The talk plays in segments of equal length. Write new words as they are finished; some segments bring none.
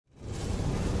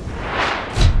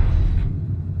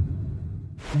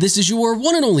This is your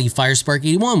one and only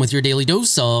FireSpark81 with your daily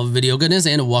dose of video goodness,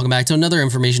 and welcome back to another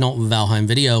informational Valheim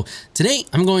video. Today,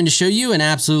 I'm going to show you an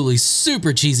absolutely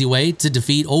super cheesy way to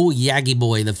defeat old Yagi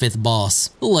boy, the 5th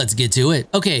boss. Let's get to it.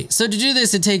 Okay, so to do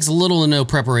this, it takes little to no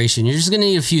preparation. You're just gonna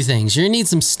need a few things. You're gonna need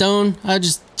some stone.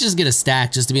 Just get a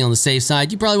stack just to be on the safe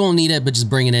side. You probably won't need it, but just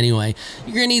bring it anyway.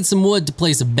 You're gonna need some wood to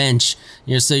place a bench.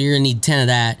 So you're gonna need 10 of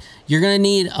that. You're gonna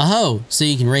need a hoe so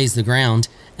you can raise the ground.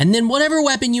 And then whatever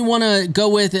weapon you want to go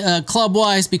with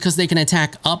club-wise, because they can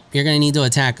attack up, you're going to need to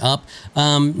attack up.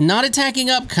 Not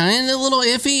attacking up, kind of a little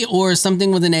iffy, or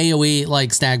something with an AoE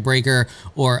like Stag Breaker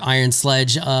or Iron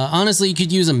Sledge. Honestly, you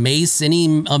could use a mace, any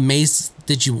mace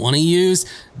that you want to use,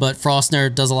 but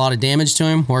Frostner does a lot of damage to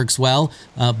him, works well,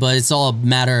 but it's all a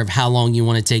matter of how long you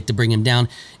want to take to bring him down.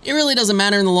 It really doesn't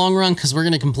matter in the long run because we're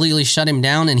going to completely shut him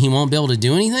down and he won't be able to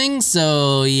do anything.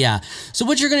 So yeah, so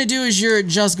what you're going to do is you're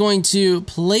just going to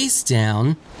place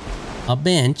down a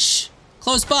bench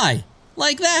close by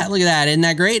like that. Look at that. Isn't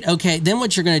that great? Okay, then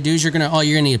what you're going to do is you're going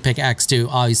to need a pickaxe too,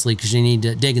 obviously, because you need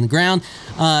to dig in the ground.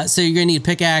 So you're going to need a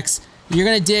pickaxe. You're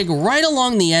going to dig right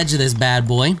along the edge of this bad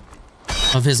boy.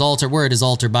 Of his altar. Where it is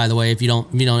altar, by the way, if you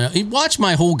don't know. Watch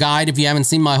my whole guide if you haven't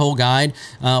seen my whole guide.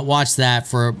 Watch that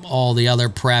for all the other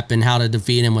prep and how to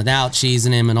defeat him without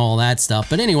cheesing him and all that stuff.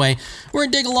 But anyway, we're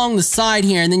gonna dig along the side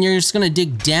here, and then you're just gonna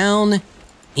dig down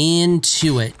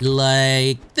into it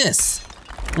like this.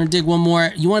 I'm gonna dig one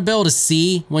more. You want to be able to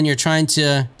see when you're trying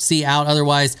to see out,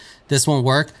 otherwise this won't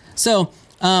work. So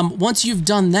once you've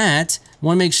done that,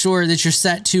 want to make sure that you're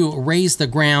set to raise the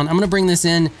ground. I'm gonna bring this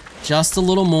in just a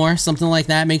little more, something like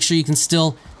that. Make sure you can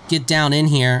still get down in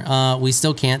here. We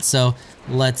still can't, so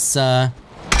let's kind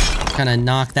of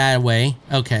knock that away.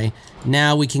 Okay,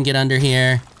 now we can get under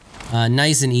here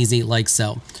nice and easy like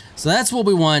so. So that's what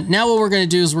we want. Now what we're gonna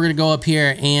do is we're gonna go up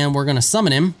here and we're gonna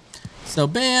summon him. So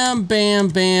bam, bam,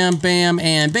 bam, bam,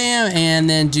 and bam, and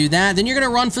then do that. Then you're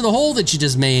gonna run for the hole that you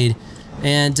just made.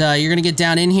 And you're gonna get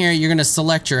down in here, you're gonna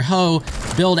select your hoe,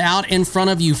 build out in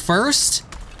front of you first,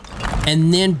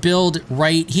 and then build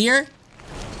right here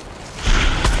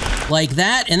like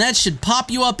that, and that should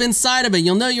pop you up inside of it.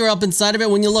 You'll know you're up inside of it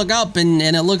when you look up and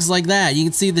it looks like that. You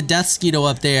can see the death 𝐴𝐼𝑥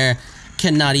up there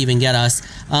cannot even get us.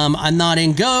 I'm not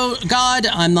in God,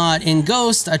 I'm not in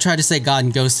Ghost. I tried to say God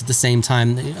and Ghost at the same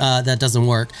time. That doesn't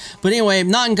work. But anyway,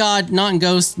 not in God, not in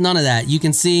Ghost, none of that. You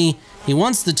can see he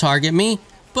wants to target me,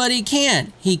 but he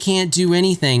can't. He can't do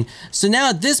anything. So now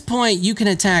at this point, you can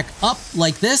attack up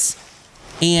like this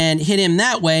and hit him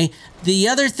that way. The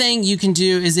other thing you can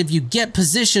do is if you get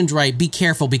positioned right, be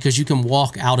careful because you can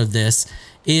walk out of this,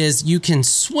 is you can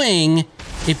swing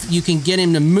if you can get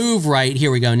him to move right. Here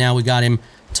we go. Now we got him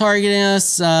targeting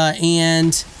us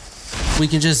and we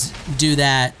can just do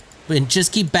that, but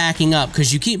just keep backing up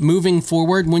because you keep moving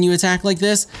forward when you attack like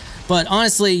this. But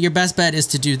honestly, your best bet is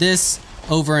to do this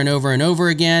over and over and over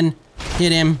again.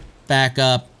 Hit him, back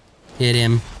up, hit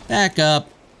him, back up,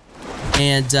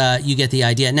 and you get the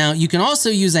idea. Now, you can also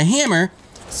use a hammer.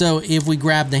 So if we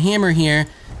grab the hammer here,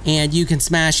 and you can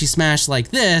smash like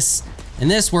this, and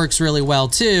this works really well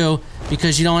too,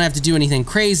 because you don't have to do anything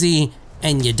crazy,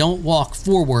 and you don't walk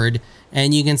forward,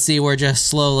 and you can see we're just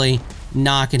slowly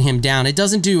knocking him down. It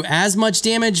doesn't do as much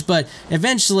damage, but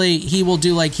eventually he will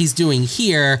do like he's doing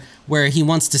here, where he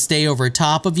wants to stay over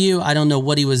top of you. I don't know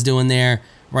what he was doing there,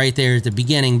 right there at the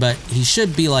beginning, but he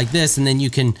should be like this, and then you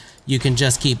can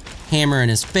just keep hammering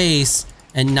his face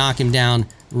and knock him down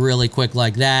really quick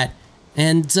like that.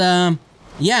 And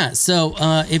yeah, so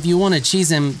if you want to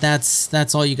cheese him,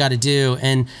 that's all you got to do.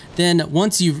 And then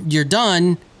once you're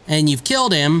done and you've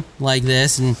killed him like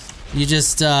this, and you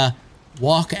just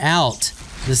walk out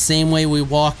the same way we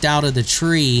walked out of the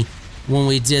tree when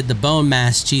we did the bone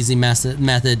mass cheesy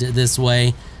method this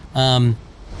way. And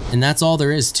that's all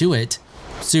there is to it.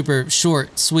 Super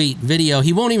short, sweet video.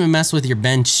 He won't even mess with your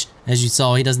bench, as you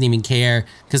saw. He doesn't even care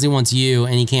because he wants you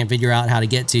and he can't figure out how to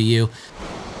get to you.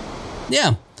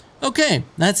 Yeah, okay,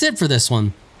 that's it for this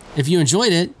one. If you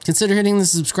enjoyed it, consider hitting the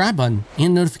subscribe button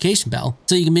and notification bell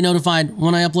so you can be notified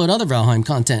when I upload other Valheim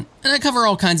content. And I cover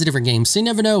all kinds of different games, so you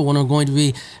never know when I'm going to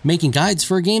be making guides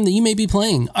for a game that you may be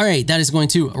playing. Alright, that is going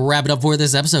to wrap it up for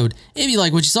this episode. If you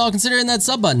like what you saw, consider hitting that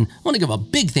sub button. I want to give a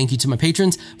big thank you to my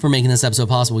patrons for making this episode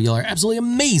possible. Y'all are absolutely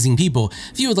amazing people.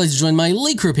 If you would like to join my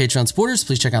elite crew of Patreon supporters,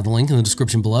 please check out the link in the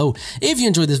description below. If you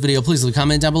enjoyed this video, please leave a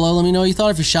comment down below. Let me know what you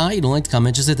thought. If you're shy, you don't like to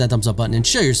comment, just hit that thumbs up button and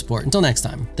show your support. Until next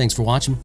time, thanks for watching.